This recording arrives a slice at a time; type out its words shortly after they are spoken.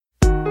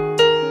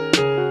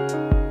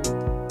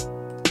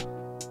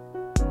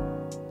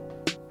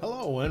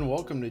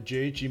welcome to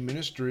JHE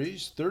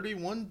Ministries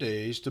 31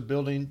 Days to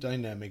Building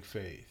Dynamic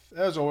Faith.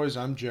 As always,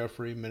 I'm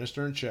Jeffrey,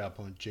 Minister and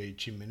Chaplain at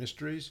JHE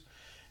Ministries,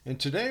 and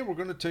today we're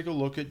going to take a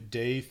look at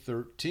Day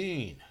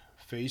 13,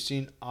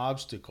 Facing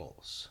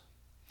Obstacles.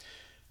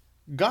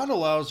 God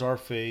allows our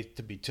faith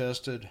to be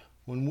tested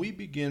when we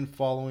begin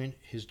following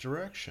His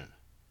direction.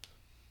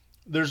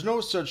 There's no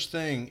such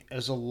thing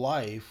as a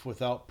life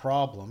without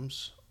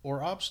problems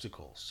or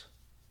obstacles.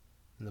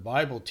 And the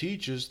Bible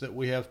teaches that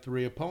we have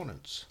three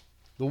opponents: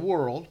 the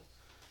world,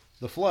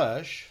 the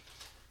flesh,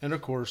 and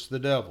of course the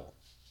devil.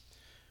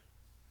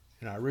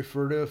 And I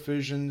refer to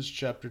Ephesians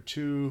chapter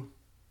 2,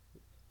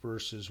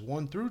 verses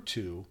 1 through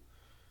 2,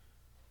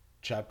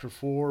 chapter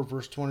 4,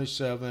 verse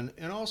 27,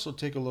 and also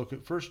take a look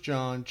at 1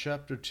 John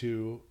chapter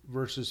 2,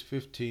 verses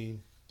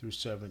 15 through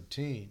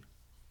 17.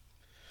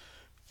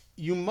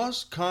 You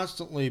must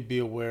constantly be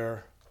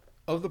aware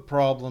of the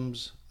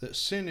problems that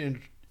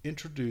sin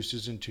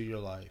introduces into your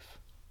life.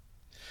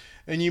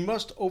 And you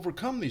must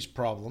overcome these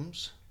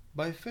problems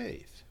by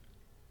faith.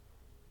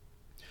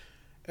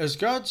 As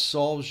God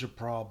solves your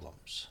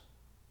problems,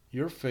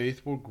 your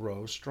faith will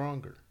grow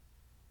stronger.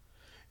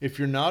 If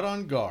you're not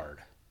on guard,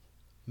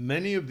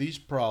 many of these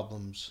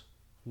problems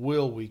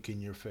will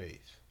weaken your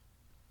faith.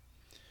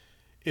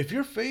 If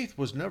your faith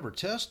was never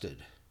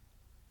tested,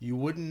 you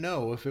wouldn't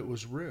know if it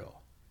was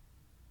real.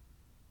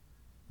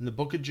 In the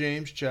book of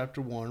James,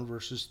 chapter 1,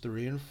 verses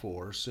 3 and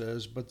 4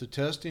 says, "But the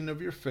testing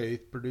of your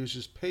faith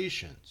produces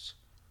patience,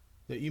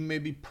 that you may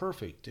be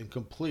perfect and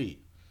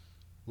complete,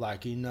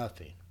 lacking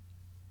nothing."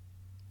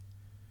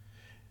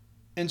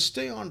 And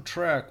stay on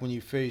track when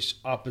you face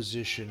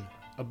opposition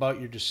about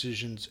your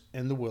decisions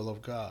and the will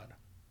of God.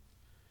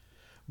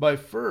 By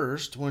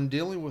first, when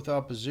dealing with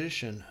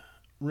opposition,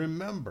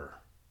 remember,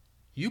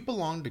 you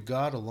belong to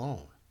God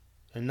alone,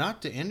 and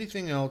not to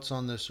anything else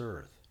on this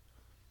earth.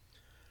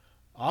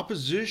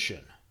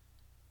 Opposition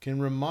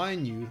can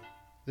remind you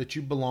that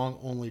you belong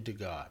only to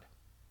God.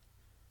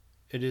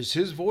 It is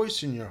His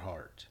voice in your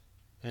heart,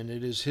 and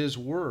it is His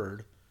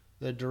word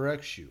that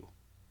directs you.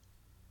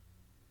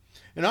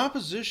 And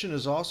opposition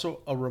is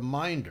also a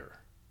reminder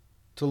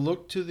to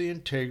look to the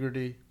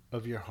integrity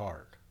of your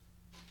heart.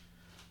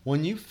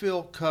 When you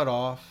feel cut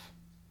off,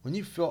 when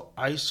you feel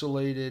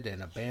isolated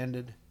and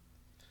abandoned,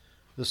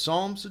 the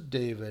Psalms of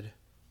David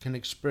can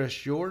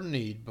express your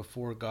need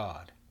before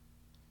God.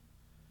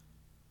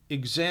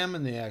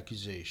 Examine the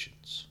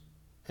accusations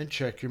and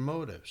check your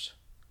motives.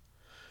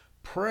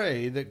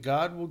 Pray that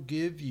God will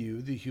give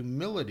you the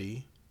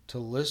humility to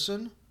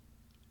listen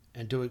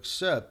and to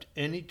accept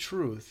any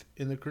truth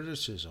in the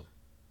criticism.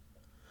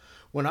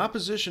 When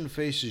opposition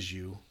faces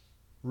you,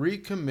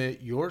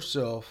 recommit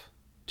yourself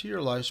to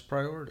your life's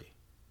priority.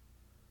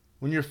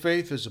 When your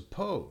faith is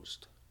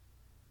opposed,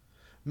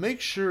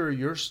 make sure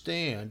your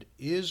stand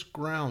is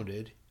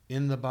grounded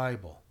in the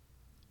Bible.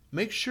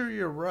 Make sure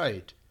you're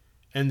right,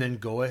 and then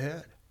go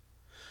ahead.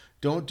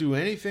 Don't do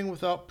anything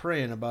without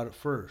praying about it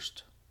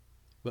first,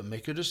 but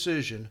make a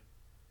decision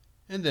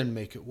and then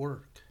make it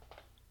work.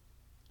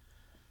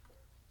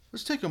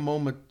 Let's take a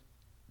moment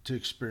to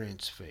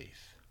experience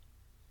faith.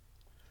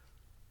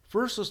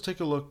 First, let's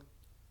take a look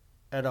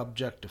at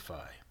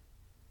objectify.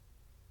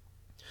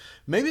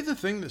 Maybe the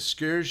thing that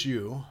scares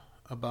you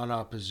about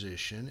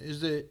opposition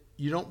is that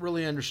you don't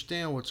really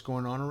understand what's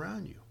going on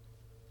around you.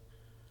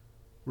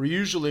 We're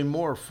usually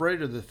more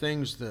afraid of the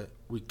things that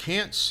we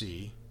can't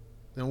see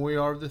than we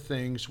are of the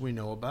things we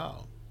know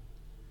about.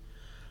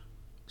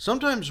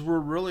 Sometimes we're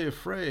really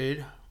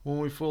afraid when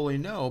we fully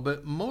know,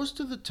 but most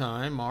of the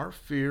time our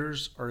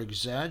fears are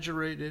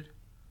exaggerated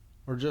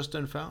or just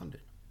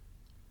unfounded.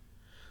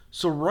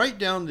 So write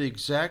down the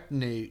exact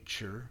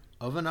nature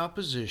of an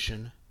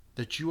opposition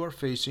that you are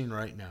facing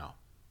right now.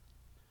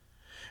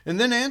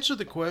 And then answer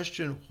the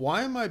question,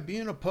 why am I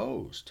being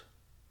opposed?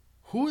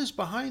 Who is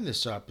behind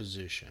this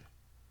opposition?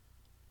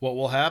 What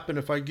will happen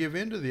if I give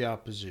in to the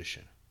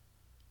opposition?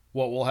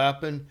 What will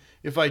happen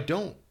if I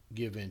don't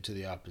give in to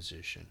the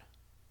opposition?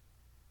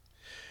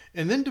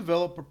 And then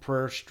develop a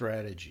prayer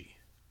strategy.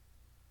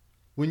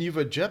 When you've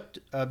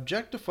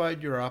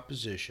objectified your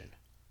opposition,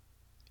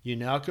 you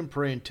now can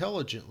pray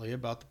intelligently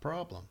about the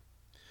problem.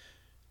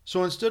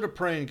 So instead of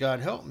praying, "God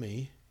help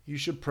me," you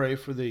should pray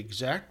for the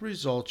exact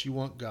results you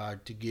want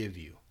God to give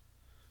you.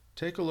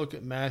 Take a look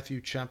at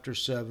Matthew chapter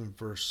 7,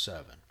 verse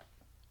 7.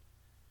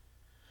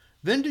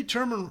 Then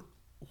determine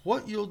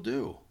what you'll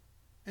do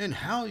and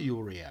how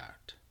you'll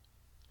react.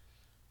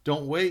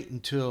 Don't wait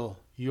until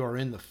you are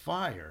in the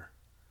fire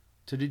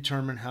to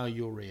determine how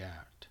you'll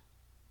react.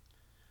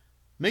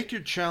 Make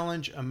your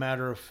challenge a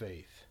matter of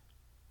faith.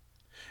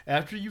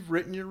 After you've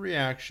written your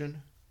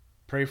reaction,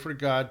 pray for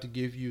God to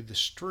give you the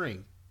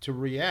strength to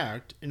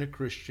react in a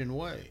Christian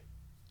way.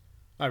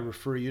 I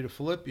refer you to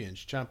Philippians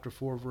chapter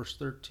 4, verse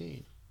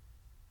 13.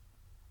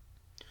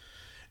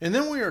 And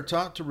then we are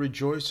taught to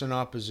rejoice in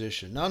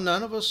opposition. Now,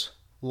 none of us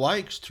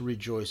likes to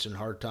rejoice in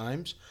hard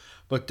times,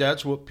 but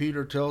that's what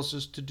Peter tells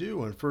us to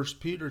do in 1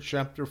 Peter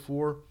chapter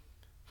 4,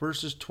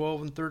 verses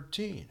 12 and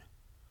 13.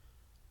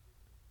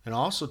 And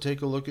also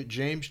take a look at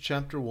James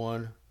chapter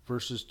 1,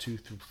 verses 2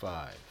 through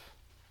 5.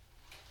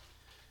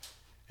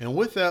 And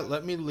with that,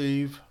 let me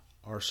leave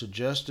our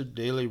suggested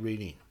daily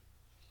reading.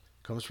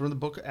 It comes from the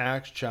book of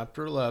Acts,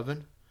 chapter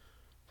 11,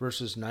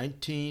 verses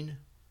 19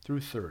 through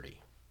 30.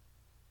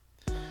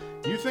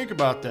 You think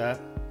about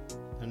that,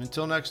 and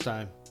until next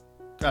time,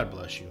 God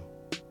bless you,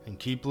 and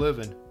keep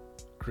living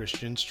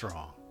Christian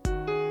strong.